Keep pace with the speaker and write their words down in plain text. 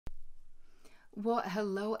Well,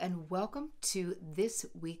 hello and welcome to this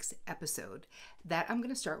week's episode that I'm going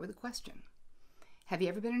to start with a question. Have you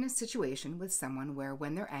ever been in a situation with someone where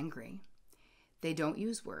when they're angry, they don't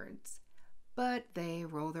use words, but they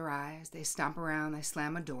roll their eyes, they stomp around, they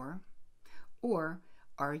slam a door? Or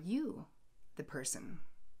are you the person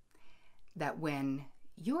that when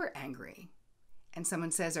you're angry and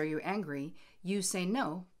someone says, "Are you angry?" you say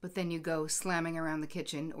no, but then you go slamming around the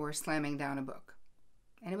kitchen or slamming down a book?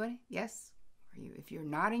 Anybody? Yes? If you're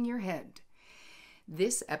nodding your head,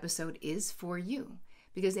 this episode is for you,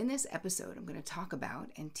 because in this episode I'm going to talk about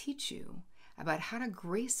and teach you about how to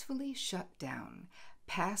gracefully shut down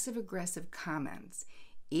passive-aggressive comments,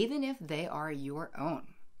 even if they are your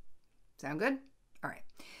own. Sound good? All right.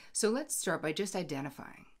 So let's start by just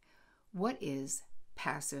identifying what is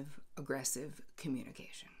passive-aggressive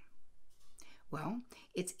communication. Well,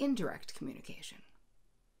 it's indirect communication.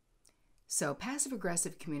 So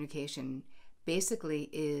passive-aggressive communication basically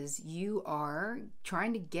is you are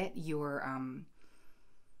trying to get your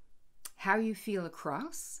how you feel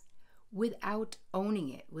across without owning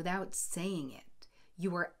it, without saying it.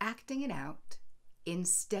 You are acting it out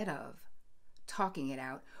instead of talking it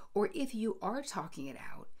out. Or if you are talking it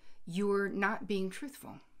out, you're not being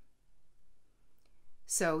truthful.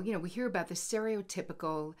 So, we hear about the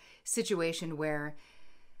stereotypical situation where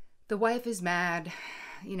the wife is mad,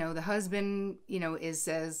 the husband,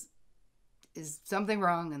 says, "Is something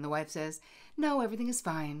wrong?" And the wife says, "No, everything is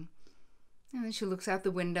fine." And then she looks out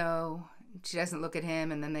the window. She doesn't look at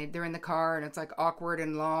him. And then they're in the car and it's like awkward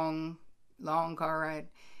and long car ride.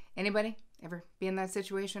 Anybody ever be in that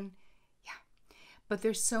situation? Yeah. But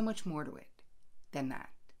there's so much more to it than that.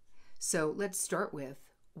 So let's start with,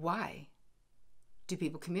 why do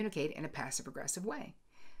people communicate in a passive-aggressive way?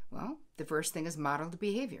 Well, the first thing is modeled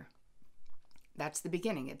behavior. That's the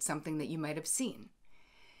beginning. It's something that you might have seen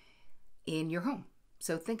in your home.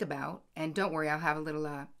 So think about, and don't worry, I'll have a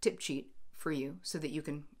little tip sheet for you so that you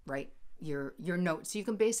can write your notes. So you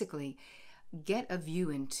can basically get a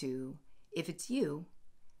view into, if it's you,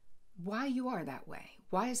 why you are that way.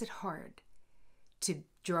 Why is it hard to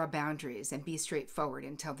draw boundaries and be straightforward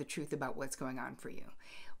and tell the truth about what's going on for you?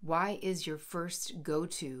 Why is your first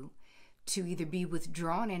go-to to either be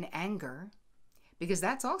withdrawn in anger, because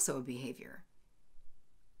that's also a behavior,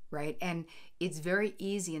 right? And it's very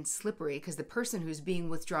easy and slippery because the person who's being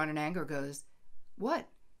withdrawn in anger goes, "What?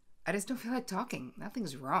 I just don't feel like talking.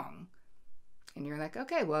 Nothing's wrong." And you're like,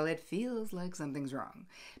 okay, well, it feels like something's wrong,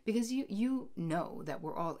 because you know that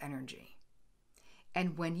we're all energy.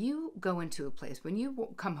 And when you go into a place, when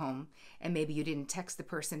you come home and maybe you didn't text the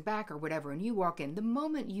person back or whatever, and you walk in, the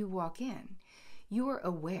moment you walk in, you are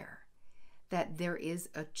aware that there is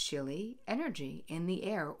a chilly energy in the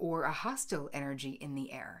air or a hostile energy in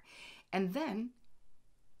the air. And then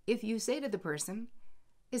if you say to the person,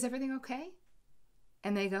 "Is everything okay?"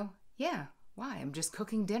 And they go, "Yeah, why? I'm just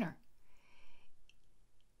cooking dinner."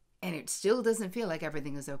 And it still doesn't feel like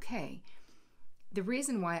everything is okay. The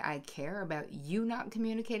reason why I care about you not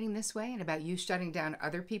communicating this way and about you shutting down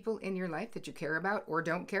other people in your life that you care about or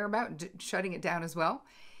don't care about, shutting it down as well,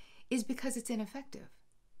 is because it's ineffective.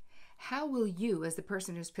 How will you, as the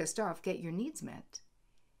person who's pissed off, get your needs met?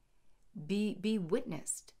 Be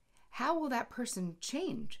witnessed. How will that person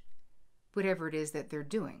change whatever it is that they're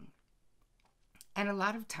doing? And a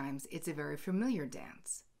lot of times it's a very familiar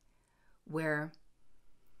dance where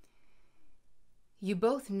you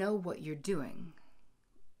both know what you're doing,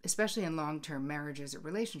 especially in long-term marriages or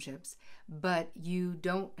relationships, but you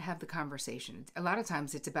don't have the conversation. A lot of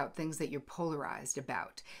times it's about things that you're polarized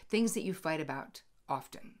about, things that you fight about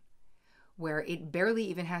often, where it barely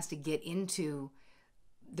even has to get into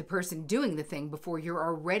the person doing the thing before you're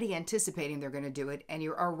already anticipating they're going to do it and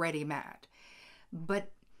you're already mad.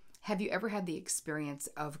 But have you ever had the experience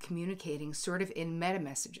of communicating sort of in meta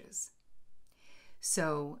messages?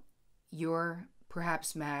 So you're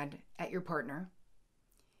perhaps mad at your partner.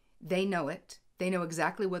 They know it. They know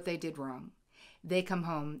exactly what they did wrong. They come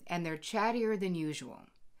home and they're chattier than usual.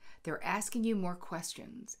 They're asking you more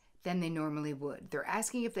questions than they normally would. They're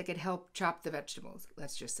asking if they could help chop the vegetables,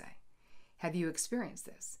 let's just say. Have you experienced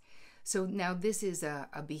this? So now this is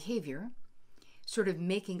a behavior sort of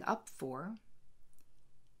making up for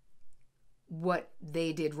what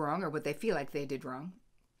they did wrong or what they feel like they did wrong,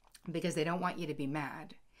 because they don't want you to be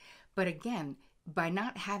mad. But again, by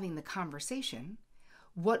not having the conversation,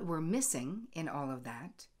 what we're missing in all of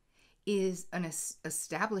that is an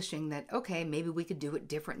establishing that, okay, maybe we could do it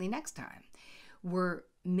differently next time. We're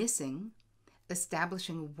missing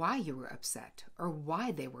establishing why you were upset or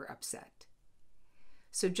why they were upset.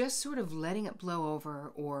 So just sort of letting it blow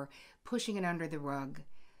over or pushing it under the rug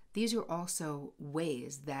these are also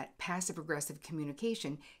ways that passive-aggressive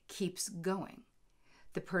communication keeps going.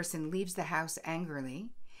 The person leaves the house angrily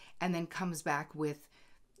and then comes back with,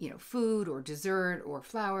 food or dessert or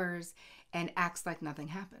flowers and acts like nothing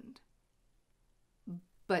happened.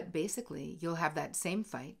 But basically, you'll have that same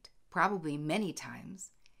fight, probably many times,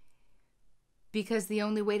 because the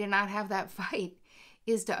only way to not have that fight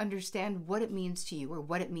is to understand what it means to you or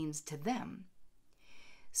what it means to them.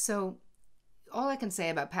 So all I can say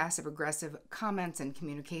about passive-aggressive comments and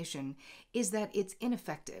communication is that it's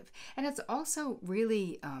ineffective. And it's also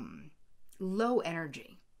really low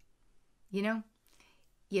energy. You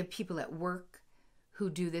have people at work who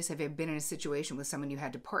do this. Have you been in a situation with someone you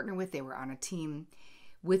had to partner with? They were on a team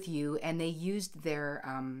with you, and they used their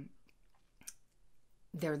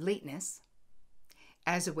lateness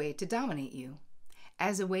as a way to dominate you,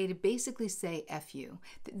 as a way to basically say F you.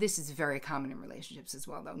 This is very common in relationships as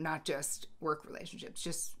well, though, not just work relationships,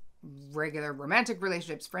 just regular romantic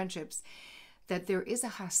relationships, friendships, that there is a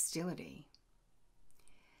hostility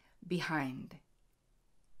behind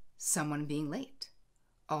someone being late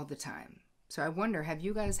all the time. So I wonder, have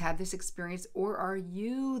you guys had this experience, or are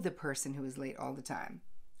you the person who is late all the time?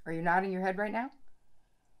 Are you nodding your head right now?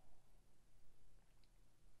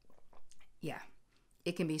 Yeah,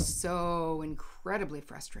 it can be so incredibly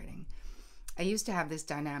frustrating. I used to have this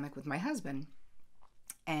dynamic with my husband,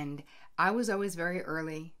 and I was always very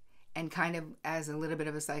early and kind of as a little bit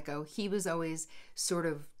of a psycho. He was always sort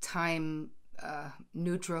of time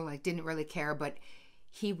neutral, like didn't really care, but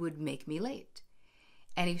he would make me late.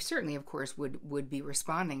 And he certainly, of course, would be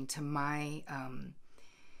responding to my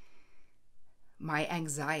my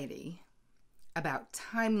anxiety about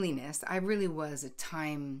timeliness. I really was a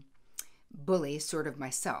time bully sort of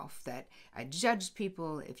myself, that I judged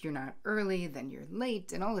people. If you're not early, then you're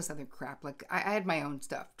late, and all this other crap. Like I had my own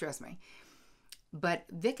stuff, trust me. But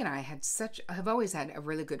Vic and I have always had a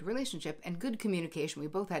really good relationship and good communication. We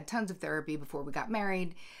both had tons of therapy before we got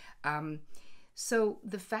married. So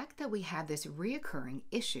the fact that we had this reoccurring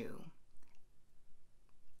issue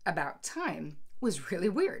about time was really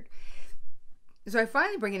weird. So I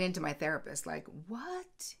finally bring it into my therapist, like,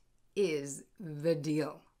 what is the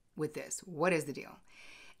deal with this? What is the deal?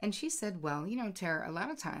 And she said, well, Terri, a lot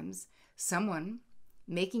of times someone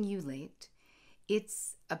making you late,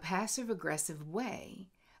 it's a passive-aggressive way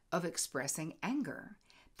of expressing anger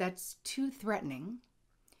that's too threatening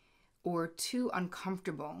or too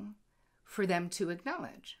uncomfortable for them to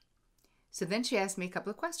acknowledge. So then she asked me a couple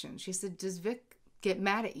of questions. She said, does Vic get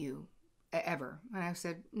mad at you ever? And I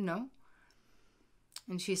said, no.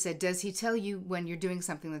 And she said, does he tell you when you're doing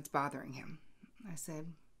something that's bothering him? I said,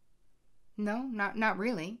 no, not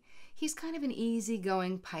really. He's kind of an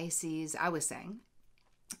easygoing Pisces, I was saying.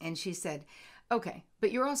 And she said, okay,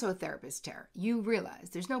 but you're also a therapist, Terri. You realize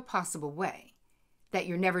there's no possible way that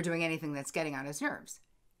you're never doing anything that's getting on his nerves.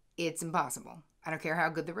 It's impossible. I don't care how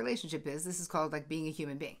good the relationship is. This is called like being a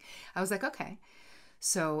human being. I was like, okay.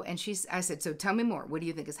 So, I said, so tell me more. What do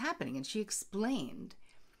you think is happening? And she explained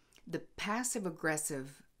the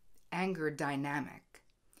passive-aggressive anger dynamic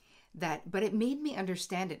but it made me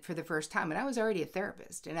understand it for the first time. And I was already a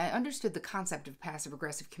therapist, and I understood the concept of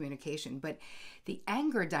passive-aggressive communication, but the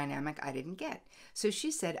anger dynamic I didn't get. So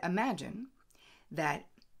she said, imagine that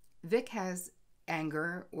Vic has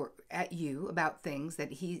anger or at you about things that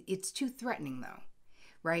it's too threatening though,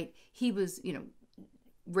 right? He was,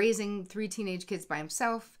 raising 3 teenage kids by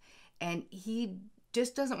himself, and he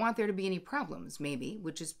just doesn't want there to be any problems, maybe,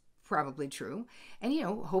 which is probably true. And,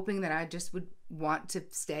 hoping that I just would want to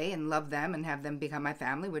stay and love them and have them become my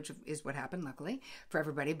family, which is what happened, luckily, for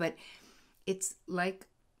everybody. But it's like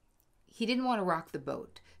he didn't want to rock the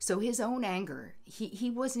boat. So his own anger, he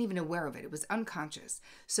wasn't even aware of it. It was unconscious.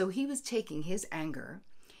 So he was taking his anger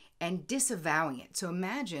and disavowing it. So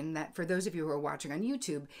imagine that for those of you who are watching on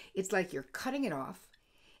YouTube, it's like you're cutting it off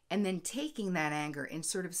and then taking that anger and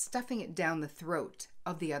sort of stuffing it down the throat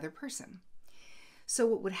of the other person. So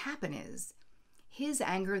what would happen is his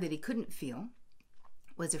anger that he couldn't feel,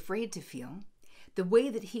 was afraid to feel, the way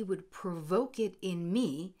that he would provoke it in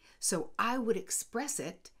me so I would express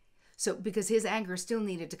it, so because his anger still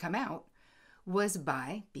needed to come out, was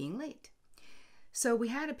by being late. So we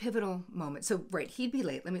had a pivotal moment. So right, he'd be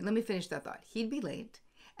late. Let me finish that thought. He'd be late,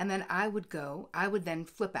 and then I would then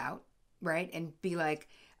flip out, right, and be like,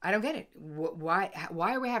 I don't get it. Why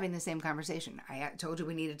are we having the same conversation? I told you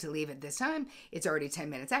we needed to leave at this time. It's already 10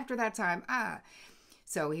 minutes after that time.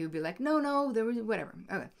 So he would be like, no, there was whatever.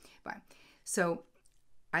 Okay, fine. So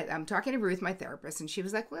I'm talking to Ruth, my therapist, and she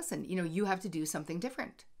was like, listen, you have to do something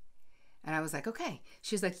different. And I was like, okay.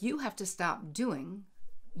 She's like, you have to stop doing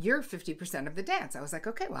you're 50% of the dance. I was like,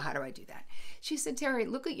 okay, well, how do I do that? She said, Terri,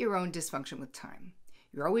 look at your own dysfunction with time.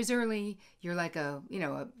 You're always early. You're like a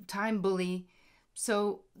time bully.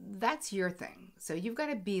 So that's your thing. So you've got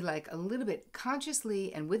to be like a little bit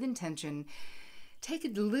consciously and with intention, take a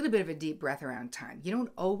little bit of a deep breath around time. You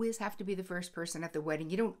don't always have to be the first person at the wedding.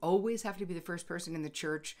 You don't always have to be the first person in the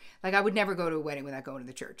church. Like, I would never go to a wedding without going to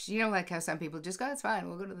the church. You know, like how some people just go, it's fine,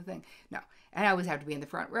 we'll go to the thing. No. And I always have to be in the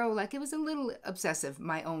front row. Like, it was a little obsessive,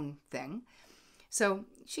 my own thing. So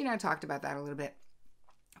she and I talked about that a little bit,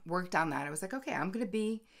 worked on that. I was like, okay,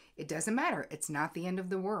 it doesn't matter. It's not the end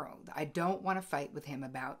of the world. I don't want to fight with him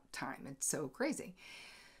about time. It's so crazy.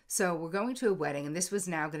 So we're going to a wedding, and this was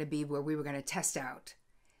now going to be where we were going to test out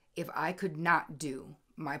if I could not do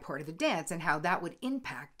my part of the dance and how that would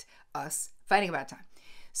impact us fighting about time.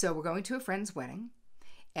 So we're going to a friend's wedding,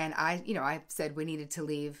 and I said we needed to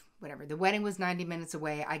leave, whatever. The wedding was 90 minutes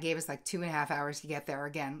away. I gave us like 2.5 hours to get there,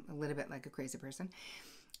 again, a little bit like a crazy person.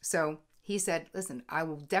 So he said, listen, I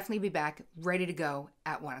will definitely be back ready to go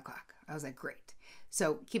at 1 o'clock. I was like, great.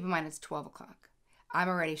 So keep in mind, it's 12 o'clock. I'm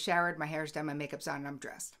already showered, my hair's done, my makeup's on, and I'm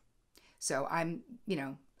dressed. So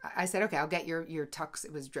I said, okay, I'll get your tux.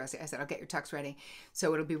 It was dressy. I said, I'll get your tux ready.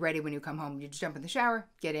 So it'll be ready when you come home. You just jump in the shower,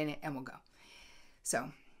 get in it, and we'll go.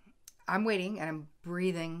 So I'm waiting, and I'm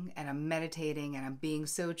breathing, and I'm meditating, and I'm being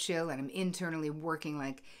so chill, and I'm internally working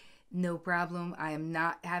like, no problem. I am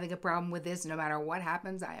not having a problem with this. No matter what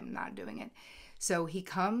happens, I am not doing it. So he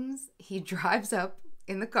comes, he drives up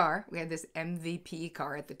in the car. We had this MVP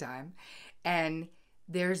car at the time. And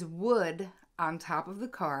there's wood on top of the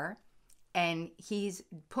car. And he's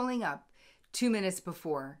pulling up 2 minutes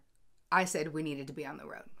before I said we needed to be on the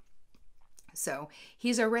road. So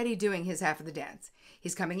he's already doing his half of the dance.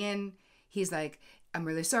 He's coming in. He's like, I'm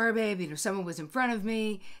really sorry, babe. Someone was in front of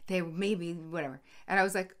me. They maybe, whatever. And I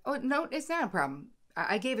was like, oh, no, it's not a problem.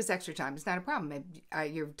 I gave us extra time. It's not a problem.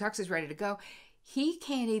 Your tux is ready to go. He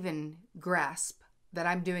can't even grasp that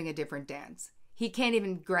I'm doing a different dance. He can't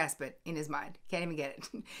even grasp it in his mind. Can't even get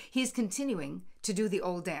it. He's continuing to do the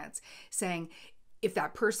old dance, saying, if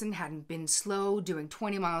that person hadn't been slow doing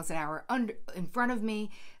 20 miles an hour in front of me,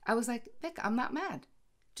 I was like, Vic, I'm not mad.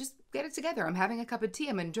 Just get it together. I'm having a cup of tea.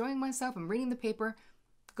 I'm enjoying myself. I'm reading the paper.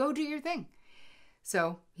 Go do your thing.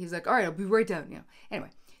 So he's like, all right, I'll be right down. Anyway,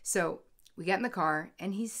 so we get in the car,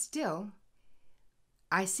 and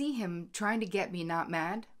I see him trying to get me not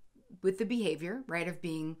mad with the behavior, right, of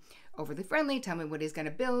being overly friendly, tell me what he's going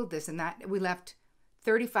to build, this and that. We left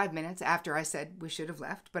 35 minutes after I said we should have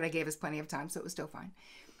left, but I gave us plenty of time, so it was still fine.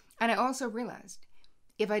 And I also realized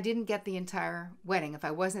if I didn't get the entire wedding, if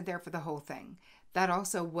I wasn't there for the whole thing, that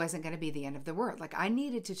also wasn't going to be the end of the world. Like, I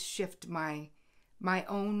needed to shift my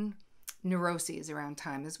own neuroses around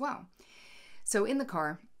time as well. So in the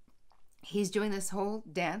car, he's doing this whole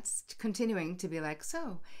dance, continuing to be like,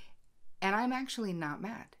 so, and I'm actually not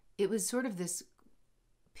mad. It was sort of this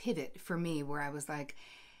pivot for me where I was like,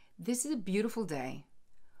 this is a beautiful day.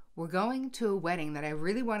 We're going to a wedding that I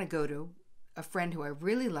really want to go to, a friend who I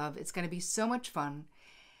really love. It's going to be so much fun.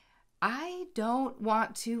 I don't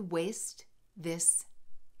want to waste this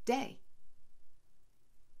day.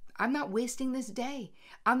 I'm not wasting this day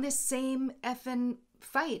on this same effing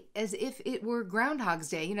fight as if it were Groundhog's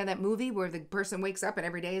Day. You know that movie where the person wakes up and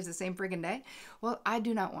every day is the same friggin' day? Well, I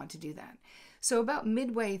do not want to do that. So about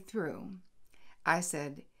midway through, I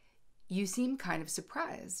said, you seem kind of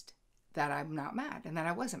surprised that I'm not mad and that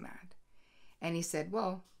I wasn't mad. And he said,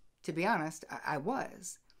 well, to be honest, I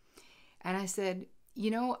was. And I said,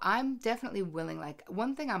 I'm definitely willing. Like,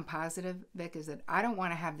 one thing I'm positive, Vic, is that I don't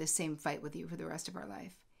want to have this same fight with you for the rest of our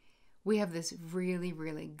life. We have this really,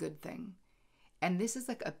 really good thing. And this is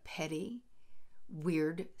like a petty,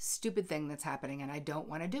 weird, stupid thing that's happening, and I don't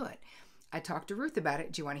want to do it. I talked to Ruth about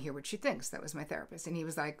it. Do you want to hear what she thinks? That was my therapist. And he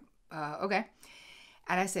was like, okay.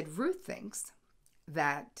 And I said, Ruth thinks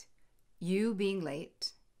that you being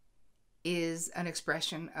late is an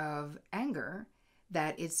expression of anger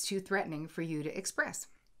that it's too threatening for you to express.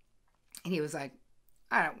 And he was like,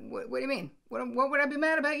 what do you mean? What would I be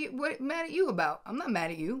mad about you? What mad at you about? I'm not mad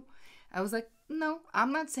at you. I was like, no,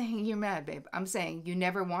 I'm not saying you're mad, babe. I'm saying you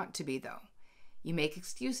never want to be, though. You make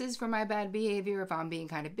excuses for my bad behavior. If I'm being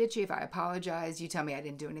kind of bitchy, if I apologize, you tell me I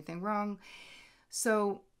didn't do anything wrong.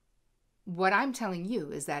 So what I'm telling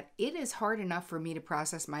you is that it is hard enough for me to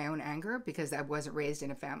process my own anger because I wasn't raised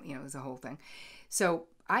in a family, it was a whole thing. So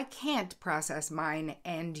I can't process mine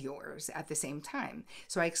and yours at the same time.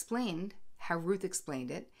 So I explained how Ruth explained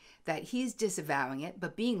it, that he's disavowing it,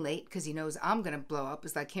 but being late because he knows I'm going to blow up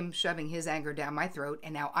is like him shoving his anger down my throat,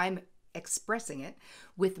 and now I'm expressing it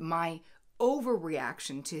with my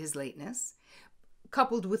overreaction to his lateness,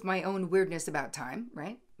 coupled with my own weirdness about time,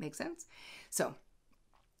 right? Makes sense? So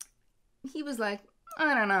he was like,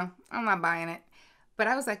 I don't know. I'm not buying it. But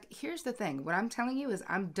I was like, here's the thing. What I'm telling you is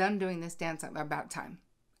I'm done doing this dance about time.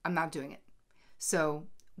 I'm not doing it. So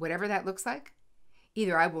whatever that looks like,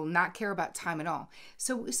 either I will not care about time at all.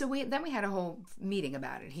 So we had a whole meeting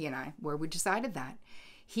about it, he and I, where we decided that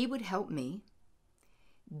he would help me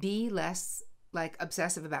be less like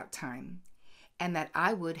obsessive about time, and that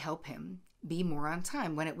I would help him be more on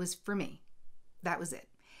time when it was for me. That was it.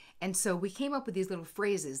 And so we came up with these little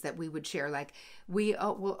phrases that we would share, like we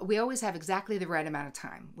always have exactly the right amount of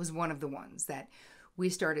time was one of the ones that we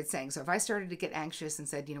started saying. So if I started to get anxious and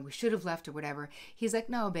said, we should have left or whatever, he's like,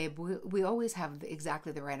 no, babe, we always have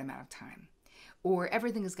exactly the right amount of time, or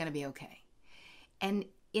everything is going to be okay. And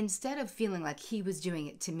instead of feeling like he was doing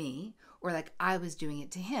it to me or like I was doing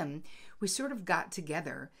it to him, we sort of got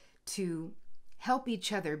together to help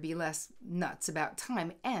each other be less nuts about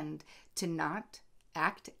time and to not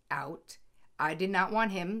act out. I did not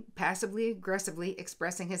want him passively aggressively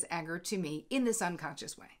expressing his anger to me in this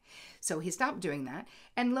unconscious way. So he stopped doing that,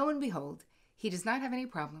 and lo and behold, he does not have any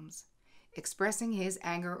problems expressing his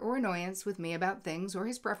anger or annoyance with me about things or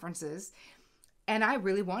his preferences. And I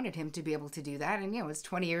really wanted him to be able to do that. And it's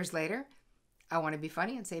 20 years later. I want to be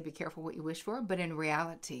funny and say, be careful what you wish for. But in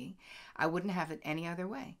reality, I wouldn't have it any other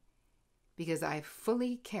way, because I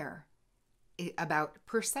fully care about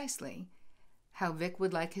precisely how Vic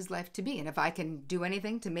would like his life to be. And if I can do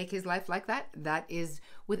anything to make his life like that, that is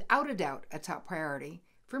without a doubt a top priority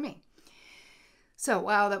for me. So,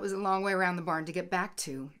 wow, that was a long way around the barn to get back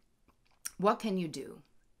to what can you do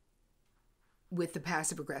with the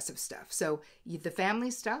passive-aggressive stuff. So the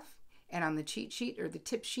family stuff, and on the cheat sheet or the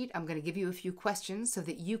tip sheet, I'm going to give you a few questions so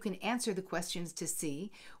that you can answer the questions to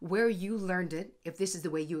see where you learned it, if this is the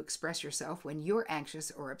way you express yourself when you're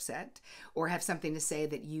anxious or upset or have something to say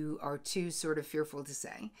that you are too sort of fearful to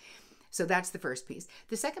say. So that's the first piece.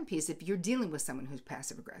 The second piece, if you're dealing with someone who's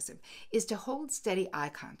passive-aggressive, is to hold steady eye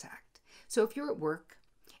contact. So if you're at work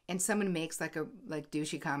and someone makes like a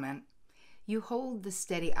douchey comment, you hold the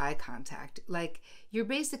steady eye contact. Like you're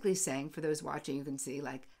basically saying, for those watching, you can see,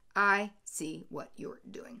 like, I see what you're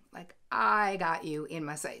doing. Like, I got you in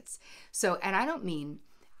my sights. So, and I don't mean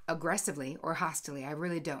aggressively or hostilely. I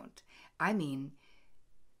really don't. I mean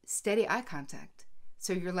steady eye contact.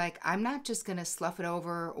 So you're like, I'm not just going to slough it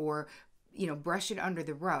over or, brush it under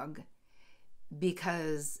the rug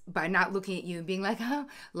because by not looking at you and being like,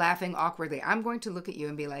 laughing awkwardly. I'm going to look at you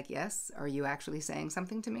and be like, yes, are you actually saying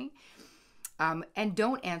something to me? And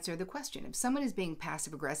don't answer the question. If someone is being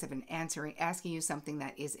passive aggressive and asking you something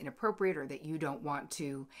that is inappropriate or that you don't want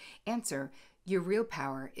to answer, your real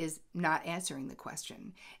power is not answering the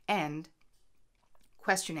question and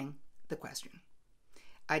questioning the question.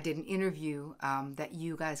 I did an interview that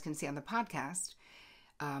you guys can see on the podcast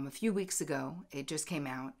a few weeks ago. It just came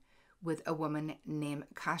out with a woman named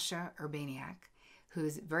Kasia Urbaniak,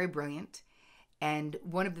 who's very brilliant. And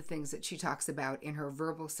one of the things that she talks about in her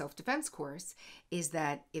verbal self-defense course is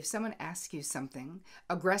that if someone asks you something,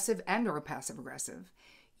 aggressive and or passive-aggressive,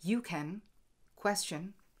 you can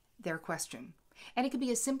question their question. And it could be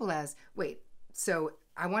as simple as, wait, so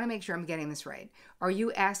I want to make sure I'm getting this right. Are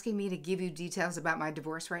you asking me to give you details about my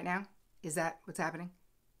divorce right now? Is that what's happening?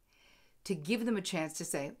 To give them a chance to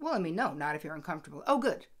say, well, no, not if you're uncomfortable. Oh,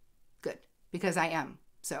 good, because I am.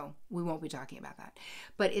 So we won't be talking about that.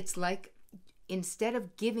 But it's like, instead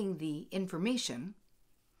of giving the information,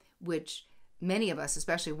 which many of us,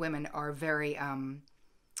 especially women, are very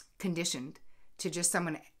conditioned to, just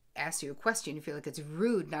someone asks you a question, you feel like it's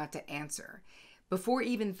rude not to answer before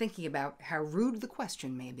even thinking about how rude the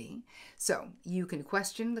question may be. So you can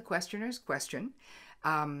question the questioner's question.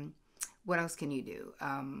 What else can you do?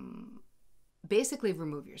 Basically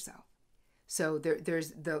remove yourself. So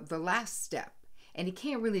there's the last step, and you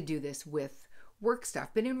can't really do this with work stuff,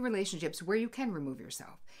 but in relationships where you can remove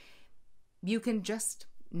yourself, you can just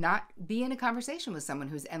not be in a conversation with someone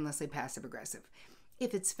who's endlessly passive aggressive.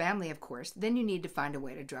 If it's family, of course, then you need to find a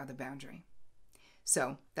way to draw the boundary.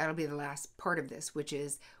 So that'll be the last part of this, which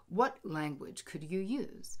is, what language could you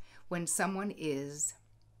use when someone is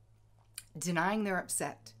denying they're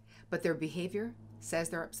upset, but their behavior says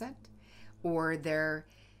they're upset, or they're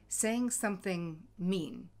saying something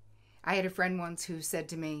mean? I had a friend once who said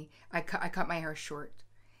to me, I cut my hair short.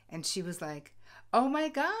 And she was like, oh my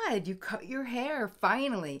God, you cut your hair,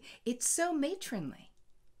 finally. It's so matronly.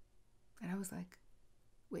 And I was like,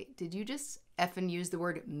 wait, did you just effing use the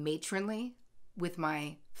word matronly with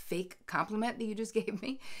my fake compliment that you just gave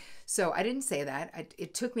me? So I didn't say that.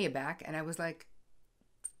 It took me aback, and I was like,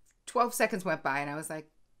 12 seconds went by, and I was like,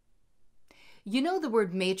 you know the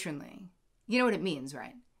word matronly. You know what it means,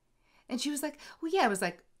 right? And she was like, well, yeah. I was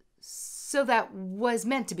like, so that was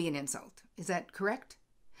meant to be an insult. Is that correct?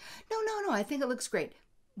 No, no, no. I think it looks great.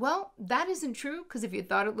 Well, that isn't true, because if you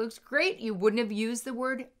thought it looks great, you wouldn't have used the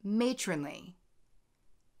word matronly.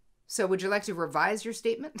 So would you like to revise your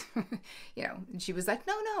statement? And she was like,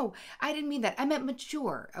 no, no, I didn't mean that. I meant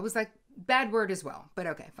mature. I was like, bad word as well, but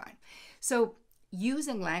okay, fine. So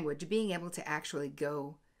using language, being able to actually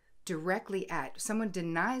go directly at someone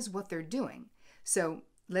denies what they're doing. So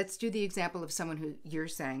let's do the example of someone who you're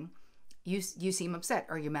saying, you seem upset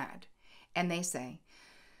or you're mad. And they say,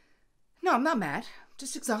 no, I'm not mad,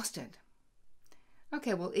 just exhausted.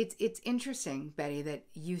 Okay, well, it's interesting, Betty, that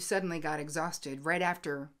you suddenly got exhausted right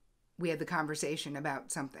after we had the conversation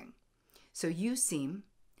about something. So you seem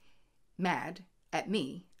mad at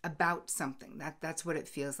me about something. That's what it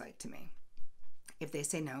feels like to me. If they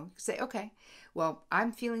say no, say, okay, well,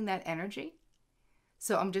 I'm feeling that energy.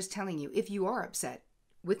 So I'm just telling you, if you are upset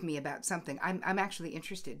with me about something, I'm actually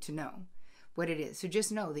interested to know what it is. So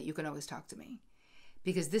just know that you can always talk to me,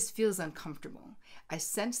 because this feels uncomfortable. I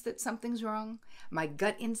sense that something's wrong. My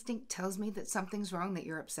gut instinct tells me that something's wrong, that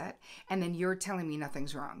you're upset, and then you're telling me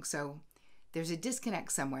nothing's wrong. So there's a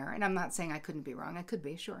disconnect somewhere, and I'm not saying I couldn't be wrong. I could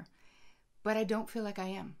be, sure. But I don't feel like I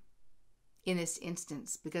am in this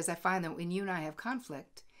instance, because I find that when you and I have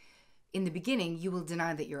conflict, in the beginning, you will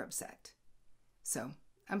deny that you're upset. So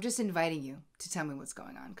I'm just inviting you to tell me what's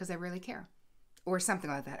going on, because I really care. Or something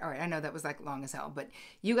like that. All right, I know that was like long as hell, but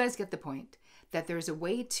you guys get the point, that there's a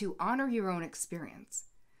way to honor your own experience,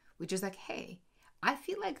 which is like, hey, I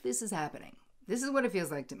feel like this is happening. This is what it feels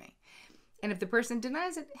like to me. And if the person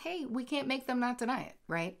denies it, hey, we can't make them not deny it,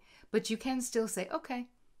 right? But you can still say, okay,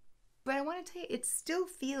 but I want to tell you, it still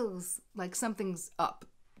feels like something's up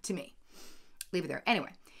to me. Leave it there.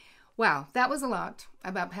 Anyway, wow, that was a lot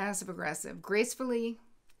about passive-aggressive, gracefully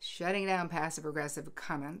shutting down passive-aggressive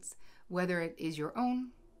comments, whether it is your own,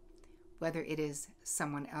 whether it is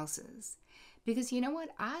someone else's. Because you know what?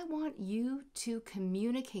 I want you to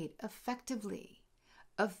communicate effectively,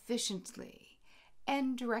 efficiently,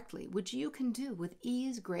 and directly, which you can do with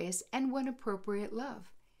ease, grace, and when appropriate,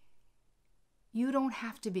 love. You don't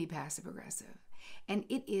have to be passive-aggressive. And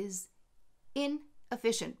it is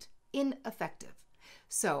inefficient, ineffective.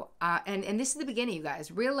 So, and this is the beginning, you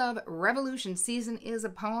guys. Real Love Revolution season is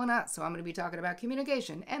upon us. So I'm going to be talking about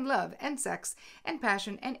communication and love and sex and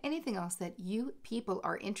passion and anything else that you people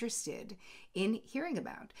are interested in hearing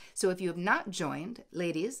about. So if you have not joined,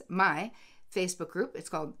 ladies, my Facebook group, it's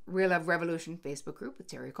called Real Love Revolution Facebook group with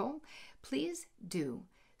Terri Cole, please do,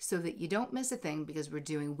 so that you don't miss a thing, because we're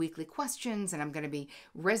doing weekly questions and I'm going to be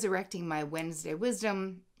resurrecting my Wednesday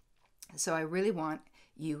wisdom. So I really want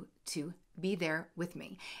you to be there with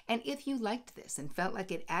me. And if you liked this and felt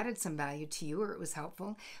like it added some value to you or it was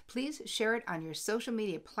helpful, please share it on your social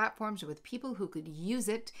media platforms with people who could use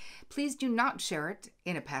it. Please do not share it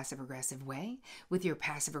in a passive-aggressive way with your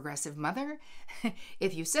passive-aggressive mother.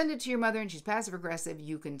 If you send it to your mother and she's passive-aggressive,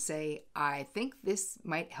 you can say, I think this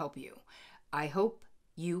might help you. I hope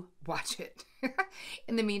you watch it.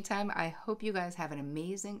 In the meantime, I hope you guys have an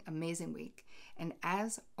amazing, amazing week. And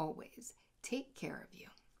as always, take care of you.